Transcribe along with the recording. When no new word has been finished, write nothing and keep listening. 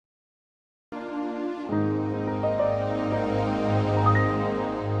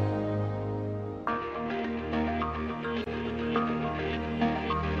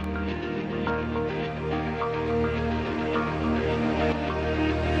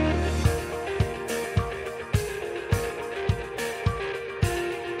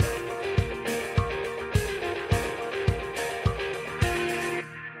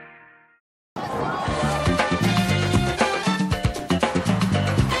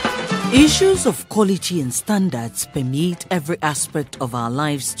Issues of quality and standards permeate every aspect of our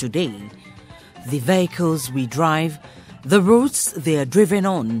lives today. The vehicles we drive, the roads they are driven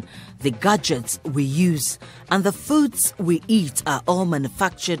on, the gadgets we use, and the foods we eat are all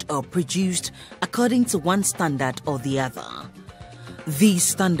manufactured or produced according to one standard or the other. These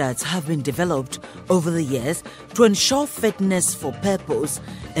standards have been developed over the years to ensure fitness for purpose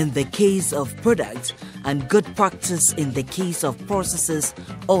in the case of products and good practice in the case of processes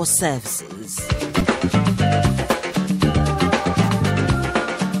or services.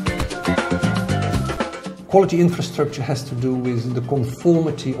 Quality infrastructure has to do with the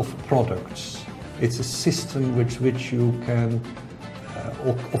conformity of products. It's a system which you can,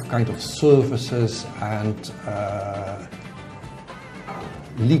 of kind of services and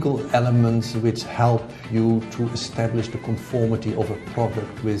legal elements which help you to establish the conformity of a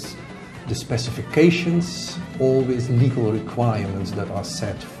product with the specifications or with legal requirements that are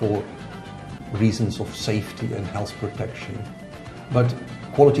set for reasons of safety and health protection. But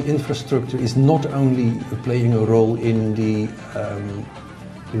quality infrastructure is not only playing a role in the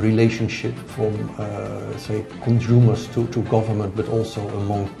relationship from, say, consumers to government, but also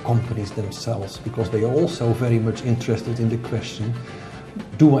among companies themselves, because they are also very much interested in the question,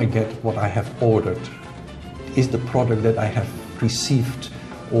 do I get what I have ordered? Is the product that I have received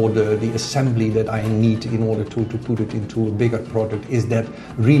or the assembly that I need in order to put it into a bigger product, is that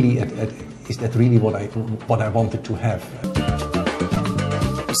really what I wanted to have?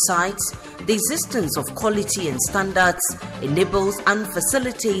 Besides, the existence of quality and standards enables and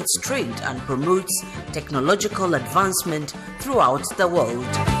facilitates trade and promotes technological advancement throughout the world.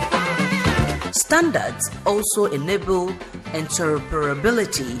 Standards also enable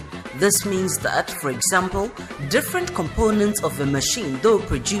interoperability. This means that, for example, different components of a machine, though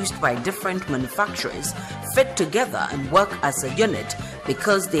produced by different manufacturers, fit together and work as a unit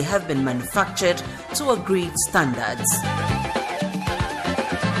because they have been manufactured to agreed standards.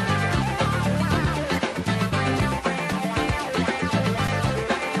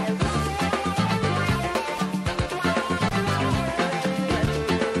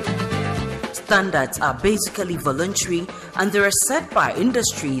 Standards are basically voluntary and they are set by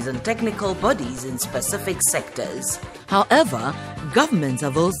industries and technical bodies in specific sectors. However, governments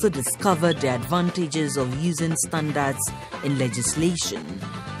have also discovered the advantages of using standards in legislation.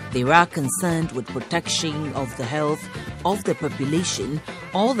 They are concerned with protection of the health of the population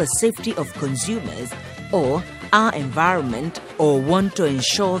or the safety of consumers or our environment, or want to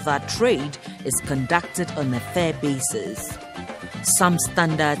ensure that trade is conducted on a fair basis. Some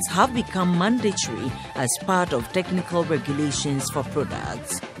standards have become mandatory as part of technical regulations for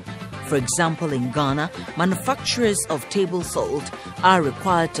products. For example, in Ghana, manufacturers of table salt are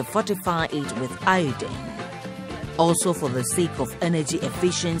required to fortify it with iodine. Also, for the sake of energy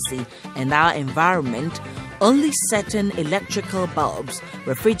efficiency and our environment, only certain electrical bulbs,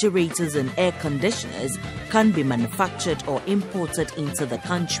 refrigerators and air conditioners can be manufactured or imported into the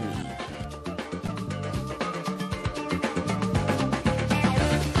country.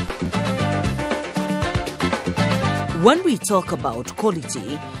 When we talk about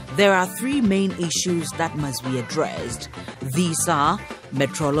quality, there are three main issues that must be addressed. These are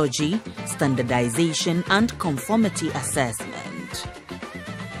metrology, standardization, and conformity assessment.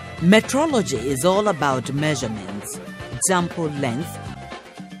 Metrology is all about measurements, example length,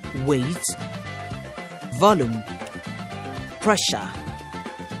 weight, volume, pressure,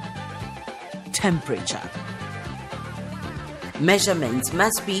 temperature. Measurements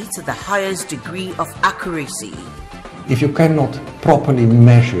must be to the highest degree of accuracy. If you cannot properly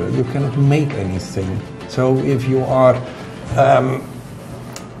measure, you cannot make anything. So if you are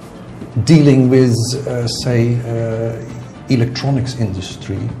dealing with, say, electronics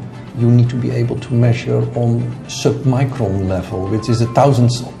industry, you need to be able to measure on submicron level, which is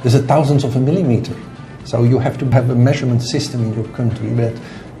thousands of a millimeter. So you have to have a measurement system in your country that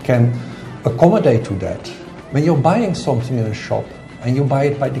can accommodate to that. When you're buying something in a shop and you buy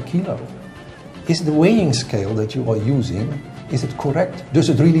it by the kilo, is the weighing scale that you are using, is it correct? Does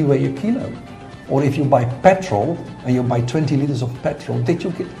it really weigh a kilo? Or if you buy petrol and you buy 20 liters of petrol, did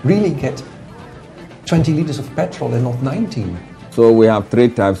you really get 20 liters of petrol and not 19? So we have three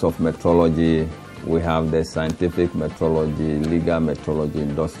types of metrology we have the scientific metrology, legal metrology,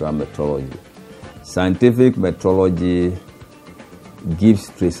 industrial metrology. Scientific metrology gives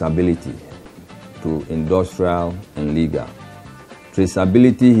traceability to industrial and legal.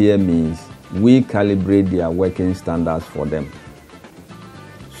 Traceability here means we calibrate their working standards for them,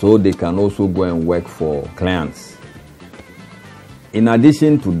 so they can also go and work for clients. In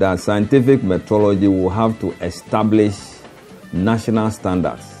addition to that, scientific metrology will have to establish national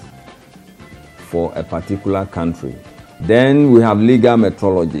standards for a particular country. Then we have legal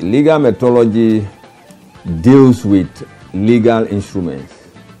metrology. Legal metrology deals with legal instruments.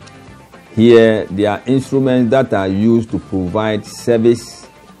 Here, they are instruments that are used to provide service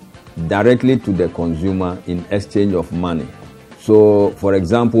directly to the consumer in exchange of money. So, for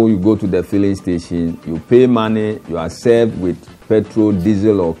example, you go to the filling station, you pay money, you are served with petrol,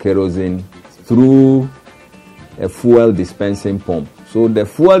 diesel, or kerosene through a fuel dispensing pump. So, the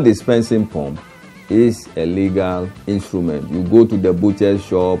fuel dispensing pump is a legal instrument. You go to the butcher's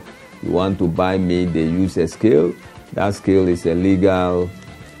shop, you want to buy meat, they use a scale. That scale is a legal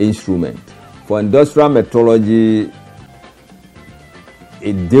instrument. For industrial metrology,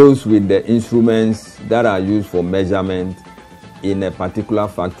 it deals with the instruments that are used for measurement in a particular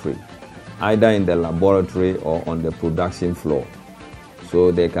factory, either in the laboratory or on the production floor.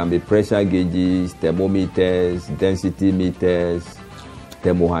 So there can be pressure gauges, thermometers, density meters,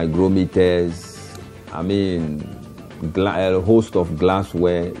 thermohygrometers, a host of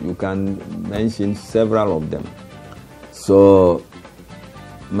glassware. You can mention several of them. So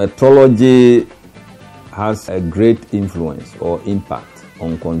metrology has a great influence or impact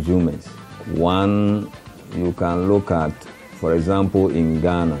on consumers. One, you can look at, for example, in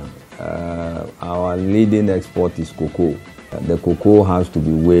Ghana, our leading export is cocoa. The cocoa has to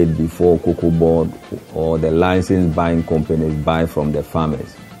be weighed before Cocoa Board or the licensed buying companies buy from the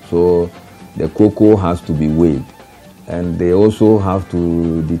farmers. So the cocoa has to be weighed. And they also have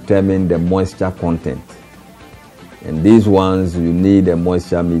to determine the moisture content. And these ones, you need a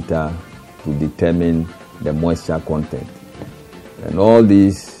moisture meter to determine the moisture content. And all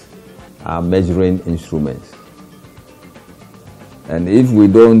these are measuring instruments. And if we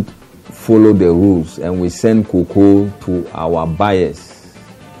don't follow the rules and we send cocoa to our buyers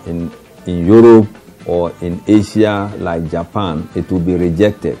in Europe or in Asia like Japan, it will be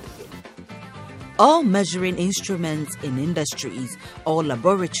rejected. All measuring instruments in industries or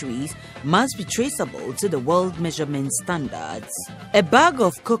laboratories must be traceable to the world measurement standards. A bag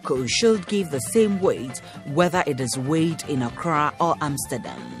of cocoa should give the same weight whether it is weighed in Accra or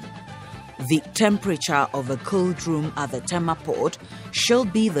Amsterdam. The temperature of a cold room at the thermoport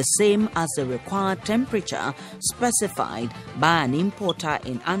should be the same as the required temperature specified by an importer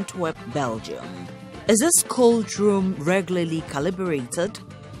in Antwerp, Belgium. Is this cold room regularly calibrated?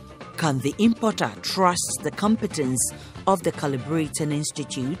 Can the importer trust the competence of the calibrating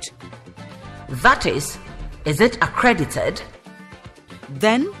institute? That is it accredited?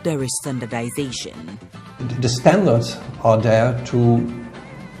 Then there is standardization. The standards are there to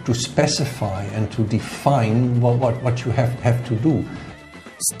specify and to define what you have to do.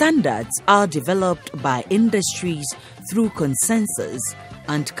 Standards are developed by industries through consensus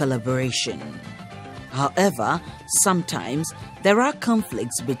and collaboration. However, sometimes there are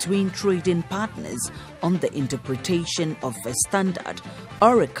conflicts between trading partners on the interpretation of a standard,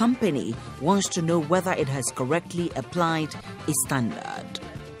 or a company wants to know whether it has correctly applied a standard.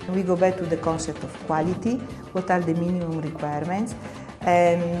 We go back to the concept of quality. What are the minimum requirements?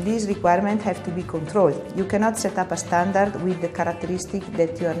 And these requirements have to be controlled. You cannot set up a standard with the characteristic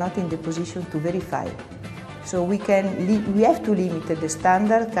that you are not in the position to verify. So we have to limit the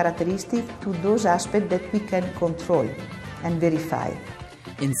standard characteristic to those aspects that we can control and verify.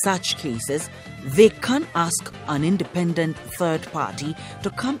 In such cases, they can ask an independent third party to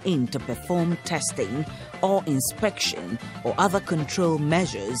come in to perform testing or inspection or other control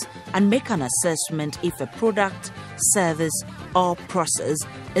measures and make an assessment if a product, service or process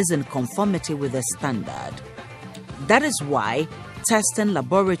is in conformity with the standard. That is why testing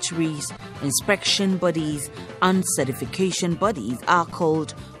laboratories, inspection bodies and certification bodies are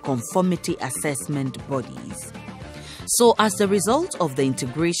called conformity assessment bodies. So, as a result of the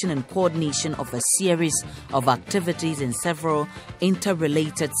integration and coordination of a series of activities in several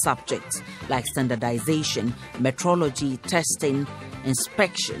interrelated subjects like standardization, metrology, testing,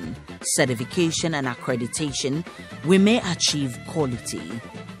 inspection, certification, and accreditation, we may achieve quality.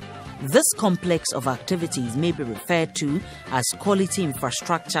 This complex of activities may be referred to as quality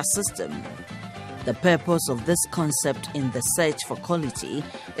infrastructure system. The purpose of this concept in the search for quality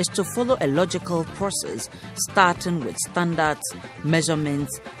is to follow a logical process starting with standards,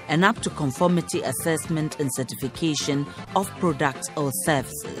 measurements, and up to conformity assessment and certification of products or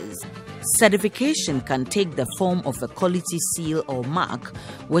services. Certification can take the form of a quality seal or mark,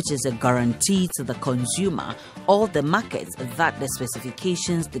 which is a guarantee to the consumer or the market that the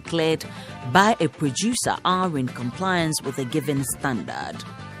specifications declared by a producer are in compliance with a given standard.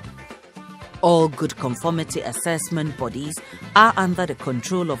 All good conformity assessment bodies are under the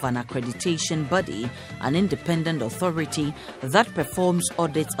control of an accreditation body, an independent authority that performs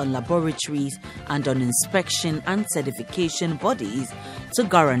audits on laboratories and on inspection and certification bodies to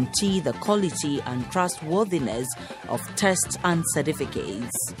guarantee the quality and trustworthiness of tests and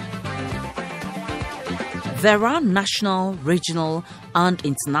certificates. There are national, regional, and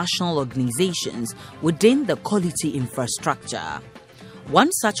international organizations within the quality infrastructure.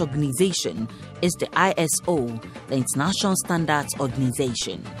 One such organization is the ISO, the International Standards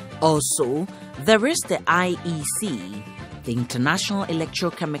Organization. Also, there is the IEC, the International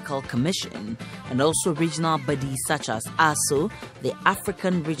Electrochemical Commission, and also regional bodies such as ASO, the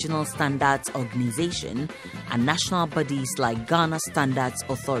African Regional Standards Organization, and national bodies like Ghana Standards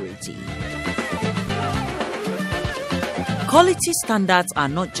Authority. Quality standards are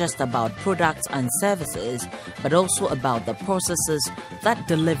not just about products and services, but also about the processes that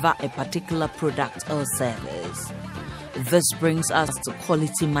deliver a particular product or service. This brings us to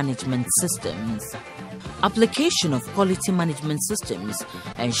quality management systems. Application of quality management systems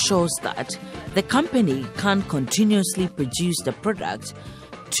ensures that the company can continuously produce the product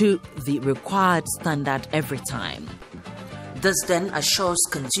to the required standard every time. This then assures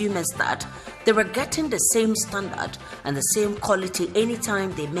consumers that they are getting the same standard and the same quality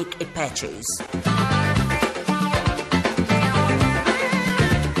anytime they make a purchase.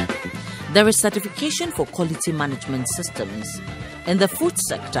 There is certification for quality management systems. In the food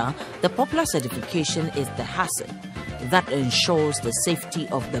sector, the popular certification is the HACCP that ensures the safety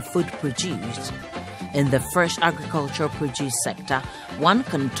of the food produced. In the fresh agricultural produce sector, one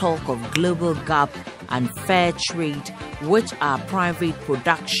can talk of Global GAP and Fair Trade, which are private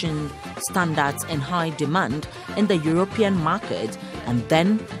production standards in high demand in the European market. And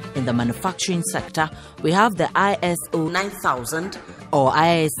then in the manufacturing sector, we have the ISO 9000 or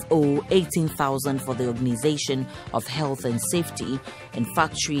ISO 18000 for the Organization of Health and Safety in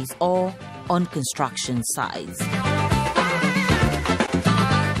factories or on construction sites.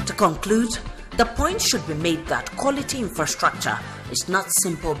 To conclude, the point should be made that quality infrastructure is not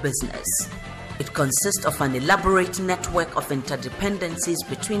simple business. It consists of an elaborate network of interdependencies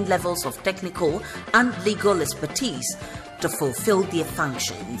between levels of technical and legal expertise to fulfill their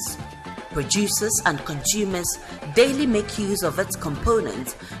functions. Producers and consumers daily make use of its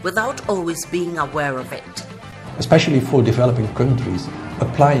components without always being aware of it. Especially for developing countries,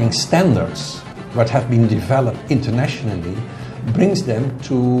 applying standards that have been developed internationally brings them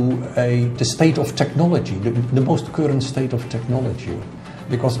to the state of technology, the most current state of technology.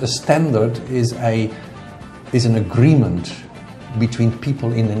 Because a standard is an agreement between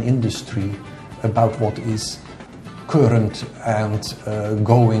people in an industry about what is current and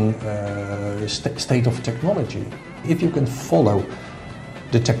going state of technology. If you can follow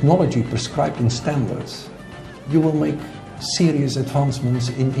the technology prescribed in standards, you will make serious advancements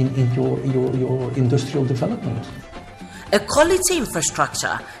in your industrial development. A quality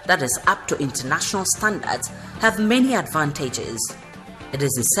infrastructure that is up to international standards have many advantages. It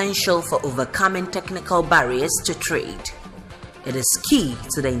is essential for overcoming technical barriers to trade. It is key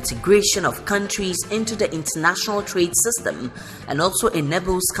to the integration of countries into the international trade system and also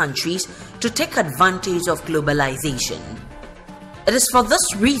enables countries to take advantage of globalization. It is for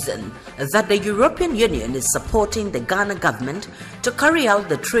this reason that the European Union is supporting the Ghana government to carry out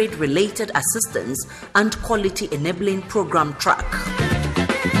the trade-related assistance and quality enabling program TRAQUE.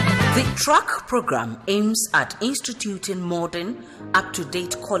 The TRAQUE program aims at instituting modern,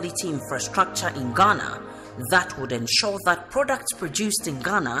 up-to-date quality infrastructure in Ghana that would ensure that products produced in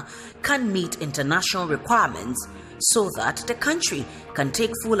Ghana can meet international requirements so that the country can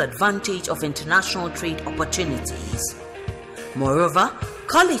take full advantage of international trade opportunities. Moreover,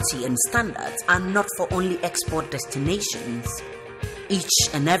 quality and standards are not for only export destinations. Each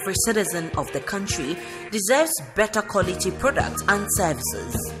and every citizen of the country deserves better quality products and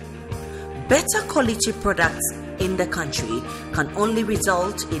services. Better quality products in the country can only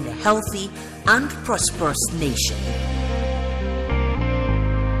result in a healthy and prosperous nation.